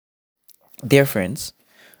Dear friends,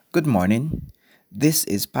 good morning. This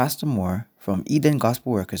is Pastor Moore from Eden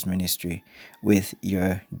Gospel Workers Ministry with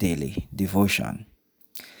your daily devotion.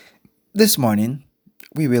 This morning,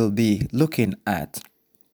 we will be looking at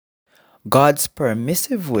God's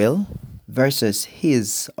permissive will versus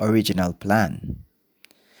His original plan.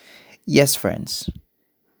 Yes, friends,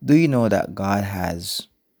 do you know that God has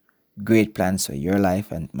great plans for your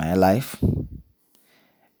life and my life?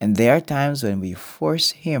 And there are times when we force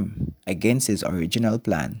Him against His original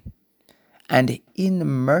plan. And in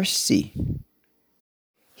mercy,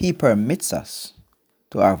 He permits us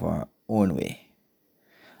to have our own way.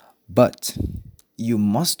 But you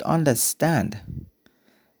must understand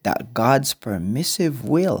that God's permissive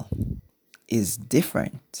will is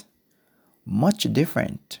different, much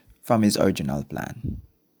different from His original plan.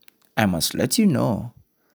 I must let you know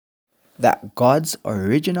that God's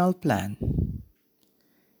original plan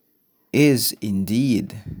is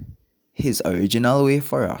indeed His original way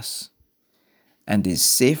for us and is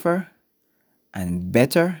safer and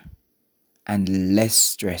better and less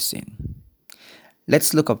stressing.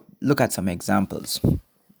 Let's look at some examples.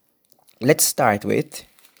 Let's start with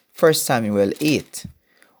 1 Samuel 8,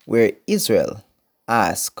 where Israel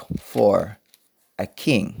asked for a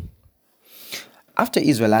king. After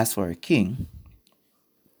Israel asked for a king,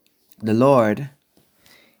 the Lord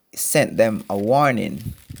sent them a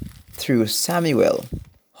warning through Samuel,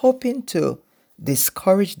 hoping to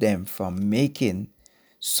discourage them from making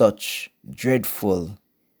such dreadful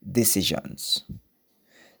decisions.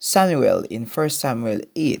 Samuel in 1 Samuel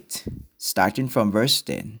 8, starting from verse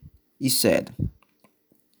 10, he said,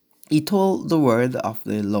 He told the word of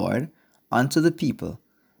the Lord unto the people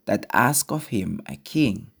that ask of him a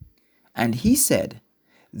king. And he said,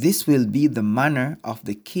 This will be the manner of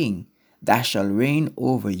the king that shall reign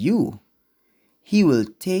over you. He will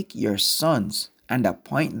take your sons and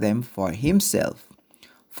appoint them for himself,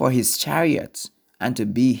 for his chariots, and to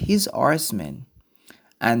be his horsemen.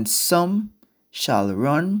 And some shall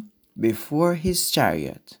run before his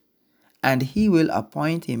chariot, and he will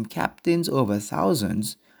appoint him captains over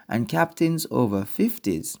thousands and captains over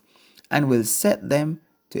fifties, and will set them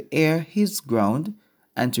to air his ground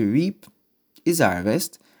and to reap his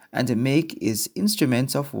harvest, and to make his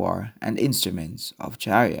instruments of war and instruments of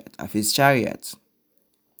his chariots.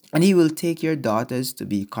 And he will take your daughters to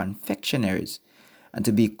be confectionaries, and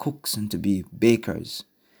to be cooks, and to be bakers.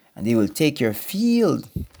 And he will take your field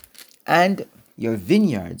and your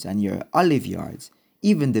vineyards and your olive yards,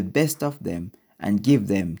 even the best of them, and give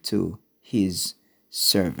them to his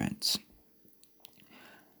servants.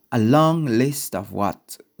 A long list of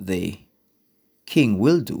what the king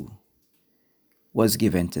will do was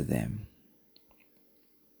given to them.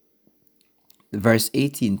 The verse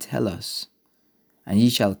 18 tells us, And ye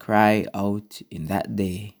shall cry out in that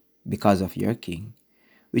day because of your king,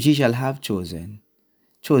 which ye shall have chosen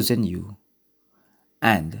you,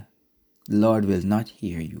 and the Lord will not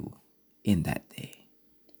hear you in that day.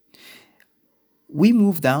 We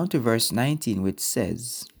move down to verse 19, which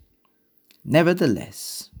says,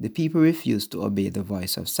 Nevertheless, the people refused to obey the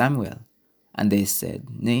voice of Samuel, and they said,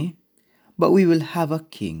 Nay, but we will have a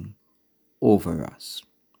king over us.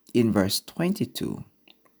 In verse 22,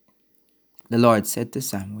 the Lord said to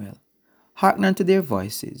Samuel, Hearken unto their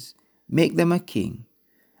voices, make them a king.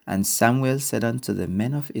 And Samuel said unto the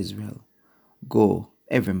men of Israel, Go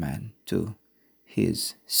every man to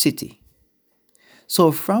his city.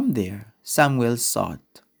 So from there, Samuel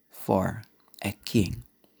sought for a king.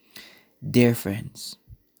 Dear friends,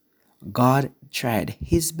 God tried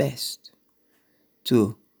his best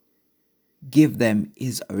to give them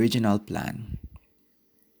his original plan.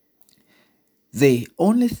 The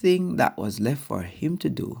only thing that was left for him to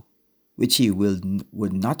do, which he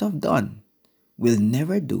would not have done, will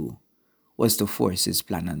never do, was to force his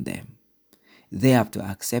plan on them. They have to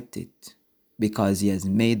accept it because he has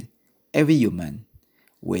made every human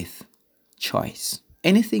with choice.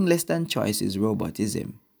 Anything less than choice is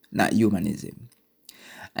robotism, not humanism.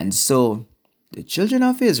 And so the children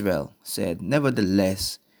of Israel said,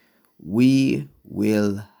 Nevertheless, we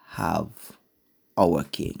will have our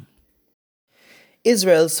king.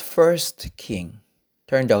 Israel's first king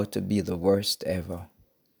turned out to be the worst ever.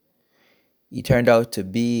 He turned out to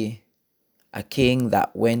be a king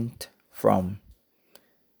that went from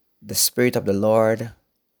the Spirit of the Lord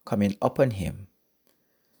coming upon him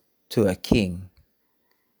to a king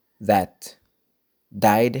that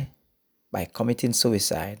died by committing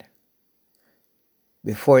suicide.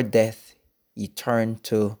 Before death, he turned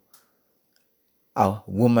to a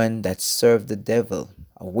woman that served the devil,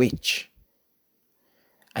 a witch.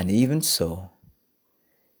 And even so,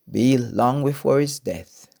 long before his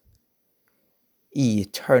death, he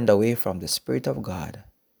turned away from the Spirit of God,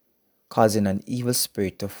 causing an evil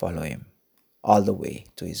spirit to follow him all the way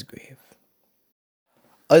to his grave.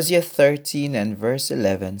 Hosea 13 and verse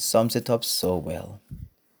 11 sums it up so well.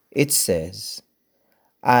 It says,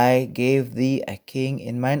 I gave thee a king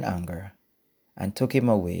in mine anger, and took him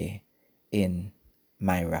away in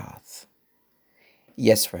my wrath.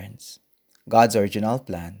 Yes, friends, God's original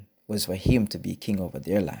plan was for him to be king over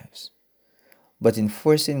their lives. But in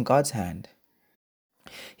forcing God's hand,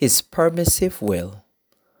 his permissive will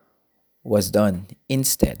was done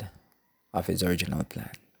instead of his original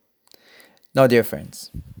plan. Now, dear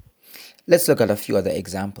friends, let's look at a few other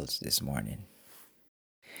examples this morning.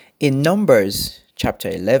 In Numbers chapter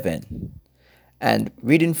 11, and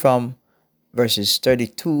reading from verses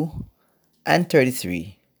 32 and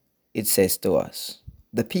 33, it says to us,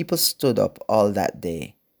 the people stood up all that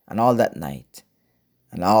day and all that night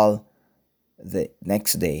and all the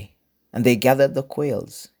next day, and they gathered the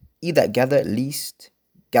quails. He that gathered least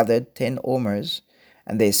gathered 10 omers,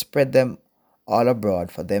 and they spread them all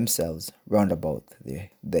abroad for themselves round about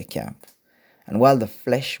the camp. And while the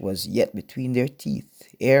flesh was yet between their teeth,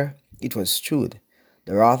 ere it was strewed,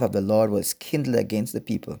 the wrath of the Lord was kindled against the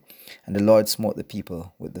people, and the Lord smote the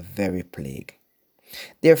people with the very plague.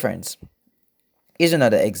 Dear friends, here's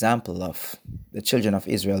another example of the children of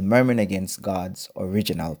Israel murmuring against God's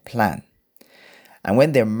original plan. And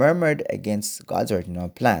when they murmured against God's original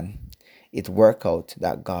plan, it worked out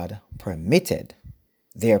that God permitted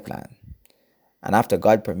their plan. And after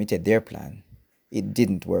God permitted their plan, it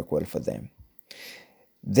didn't work well for them.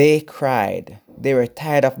 They cried. They were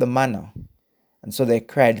tired of the manna. And so they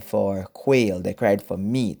cried for quail. They cried for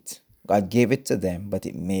meat. God gave it to them, but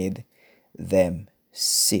it made them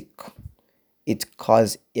sick. It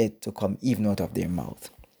caused it to come even out of their mouth.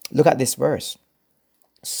 Look at this verse.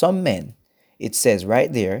 Some men, it says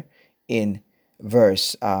right there in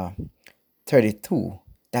verse 32,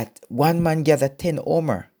 that one man gathered 10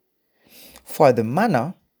 omer. For the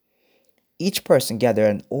manna, each person gathered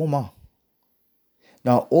an omer.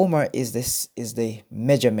 Now, omer is the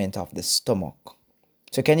measurement of the stomach.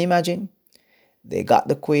 So can you imagine? They got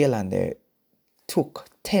the quail and they took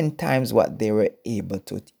 10 times what they were able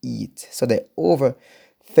to eat. So they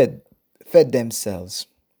fed themselves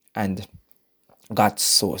and got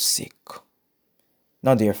so sick.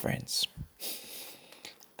 Now, dear friends,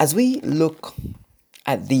 as we look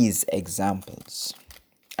at these examples,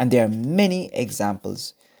 and there are many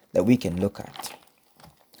examples that we can look at,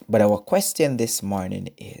 but our question this morning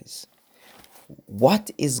is, what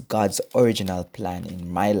is God's original plan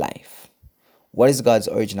in my life? What is God's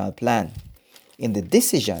original plan in the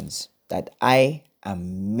decisions that I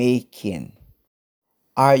am making?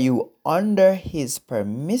 Are you under his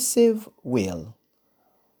permissive will,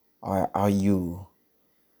 or are you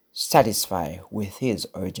satisfied with his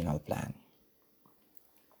original plan?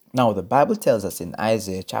 Now, the Bible tells us in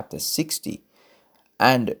Isaiah chapter 60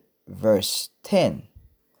 and verse 10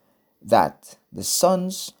 that the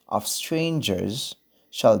sons of strangers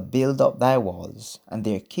shall build up thy walls, and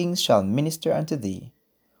their kings shall minister unto thee.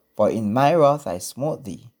 For in my wrath I smote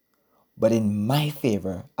thee, but in my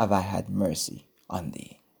favor have I had mercy on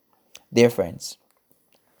thee. Dear friends,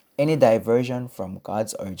 any diversion from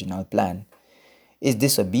God's original plan is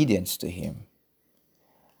disobedience to him.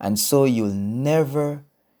 And so you'll never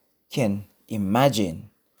can imagine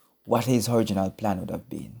what his original plan would have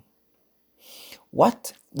been.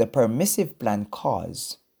 What the permissive plan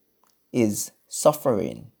caused is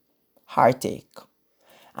suffering, heartache.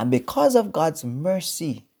 And because of God's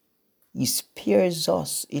mercy, he spares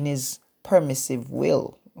us in his permissive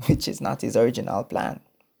will, which is not his original plan.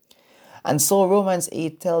 And so Romans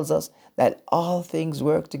 8 tells us that all things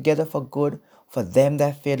work together for good for them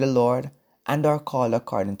that fear the Lord and are called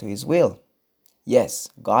according to his will. Yes,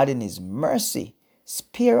 God in his mercy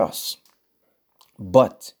spare us,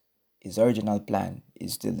 but his original plan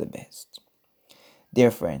is still the best. Dear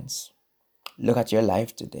friends, look at your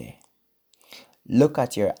life today. Look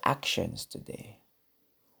at your actions today.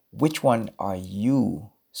 Which one are you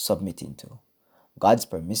submitting to? God's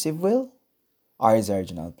permissive will or his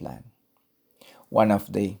original plan? One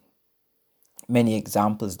of the many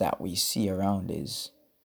examples that we see around is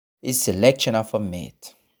selection of a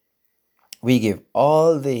mate. We give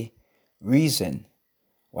all the reason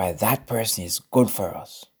why that person is good for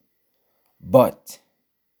us, but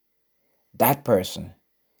that person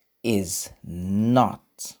is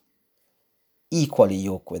not equally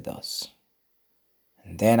yoked with us.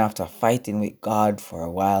 And then after fighting with God for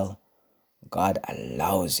a while, God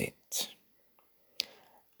allows it.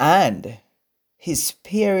 And his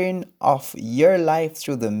sparing of your life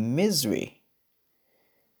through the misery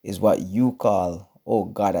is what you call oh,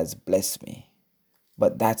 God has blessed me.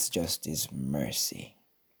 But that's just His mercy.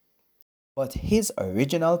 But His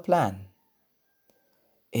original plan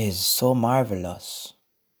is so marvelous,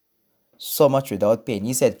 so much without pain.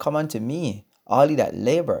 He said, come unto me, all ye that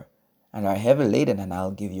labor and are heavy laden, and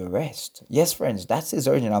I'll give you rest. Yes, friends, that's His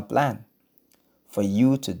original plan, for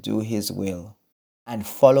you to do His will and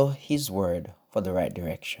follow His word for the right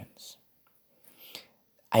directions.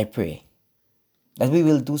 I pray that we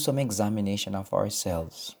will do some examination of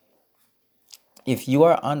ourselves. If you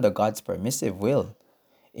are under God's permissive will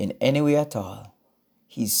in any way at all,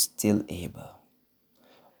 He's still able.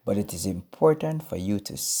 But it is important for you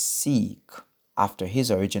to seek after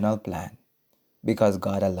His original plan, because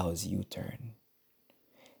God allows U-turn.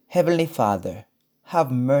 Heavenly Father,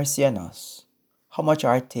 have mercy on us. How much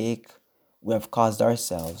our take we have caused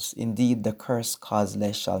ourselves. Indeed, the curse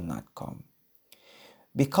causeless shall not come.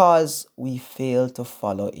 Because we fail to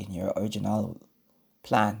follow in your original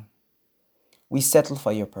plan, we settle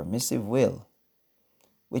for your permissive will,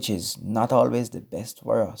 which is not always the best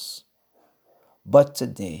for us. But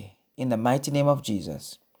today, in the mighty name of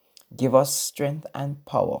Jesus, give us strength and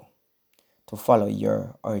power to follow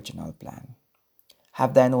your original plan.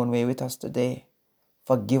 Have thine own way with us today.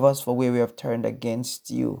 Forgive us for where we have turned against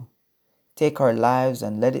you. Take our lives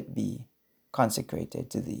and let it be consecrated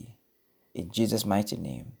to thee. In Jesus' mighty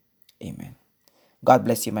name, amen. God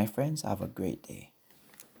bless you, my friends. Have a great day.